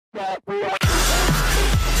Hey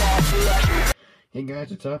guys,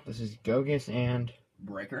 what's up? This is Gogus and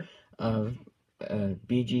Breaker of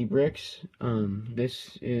BG Bricks.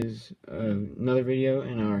 This is another video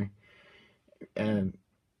in our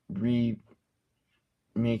remaking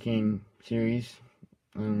series.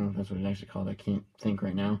 I don't know if that's what it's actually called. I can't think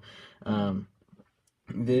right now.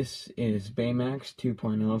 This is Baymax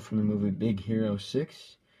 2.0 from the movie Big Hero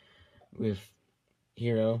 6 with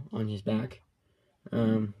Hero on his back.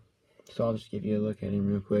 So I'll just give you a look at him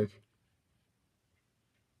real quick.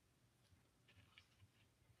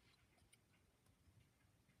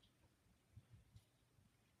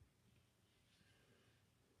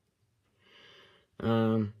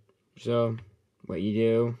 So what you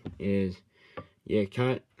do is you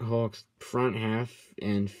cut Hulk's front half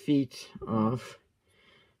and feet off.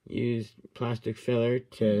 Use plastic filler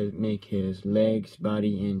to make his legs,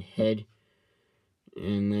 body, and head.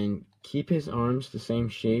 And then keep his arms the same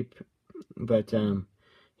shape. But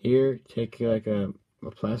here, take like a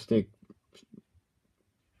plastic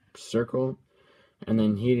circle and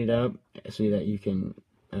then heat it up so that you can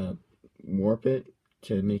warp it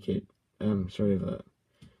to make it sort of a,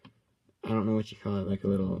 I don't know what you call it, like a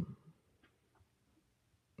little,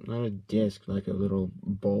 not a disc, like a little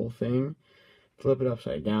bowl thing. Flip it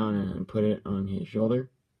upside down and put it on his shoulder.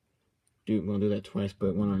 We'll do that twice,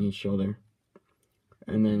 but one on each shoulder.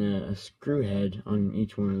 And then a screw head on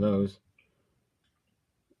each one of those.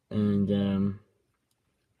 And then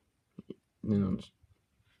I'll just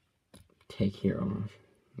take here off.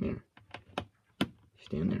 There.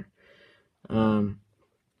 Stand there.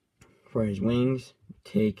 For his wings,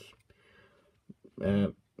 take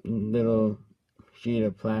a little sheet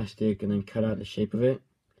of plastic and then cut out the shape of it.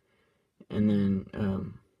 And then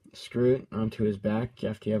screw it onto his back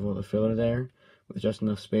after you have all the filler there, with just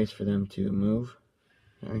enough space for them to move.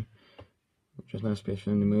 Sorry. Just enough space for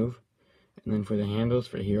them to move. And then for the handles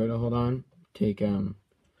for Hero to hold on, take what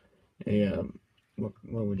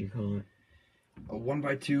would you call it? A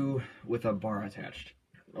 1x2 with a bar attached.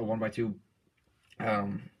 A 1x2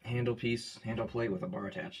 handle plate with a bar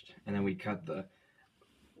attached. And then we cut the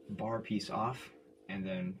bar piece off and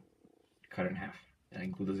then cut it in half.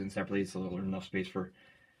 And glue those in separately so there's enough space for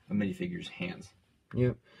a minifigure's hands.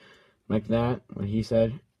 Yep. Like that, what he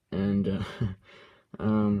said. And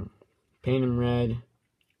paint him red.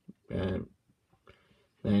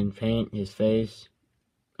 Then paint his face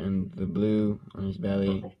and the blue on his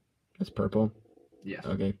belly. Purple. That's purple? Yes.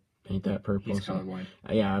 Okay, paint that purple. He's colorblind.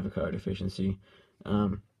 Yeah, I have a color deficiency.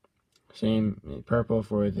 Same purple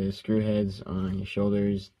for the screw heads on his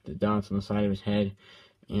shoulders, the dots on the side of his head,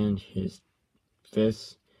 and his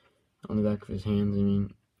fists on the back of his hands.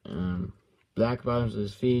 Black bottoms of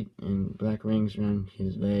his feet and black rings around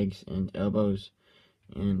his legs and elbows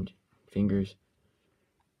and fingers.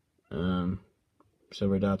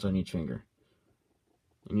 Silver dots on each finger.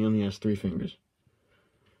 And he only has 3 fingers.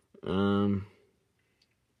 Yeah,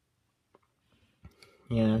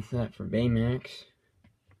 that's that for Baymax,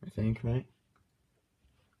 I think, right?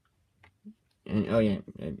 And, oh yeah,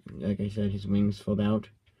 like I said, his wings fold out.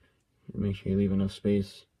 Make sure you leave enough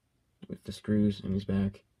space with the screws in his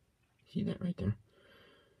back. See that right there?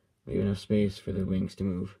 Leave enough space for the wings to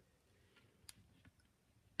move.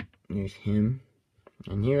 There's him.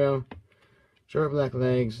 And Hero. Short black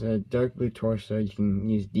legs, dark blue torso. You can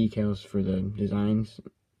use decals for the designs.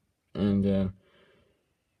 And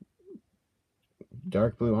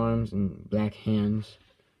dark blue arms and black hands.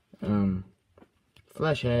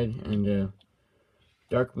 Flesh head and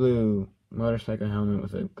dark blue motorcycle helmet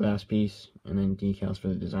with a glass piece, and then decals for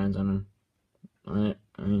the designs on it.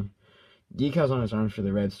 Decals on his arms for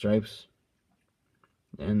the red stripes.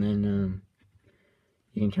 And then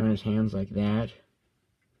you can turn his hands like that,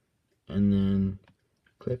 and then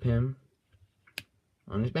clip him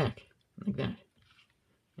on his back like that,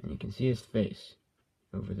 and you can see his face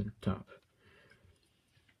over the top.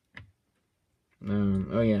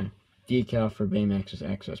 Oh yeah, decal for Baymax's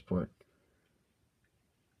access port,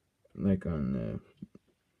 like on the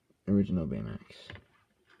original Baymax.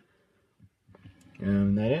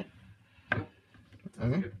 That it?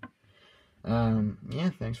 Okay. Yeah,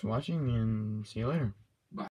 thanks for watching, and see you later.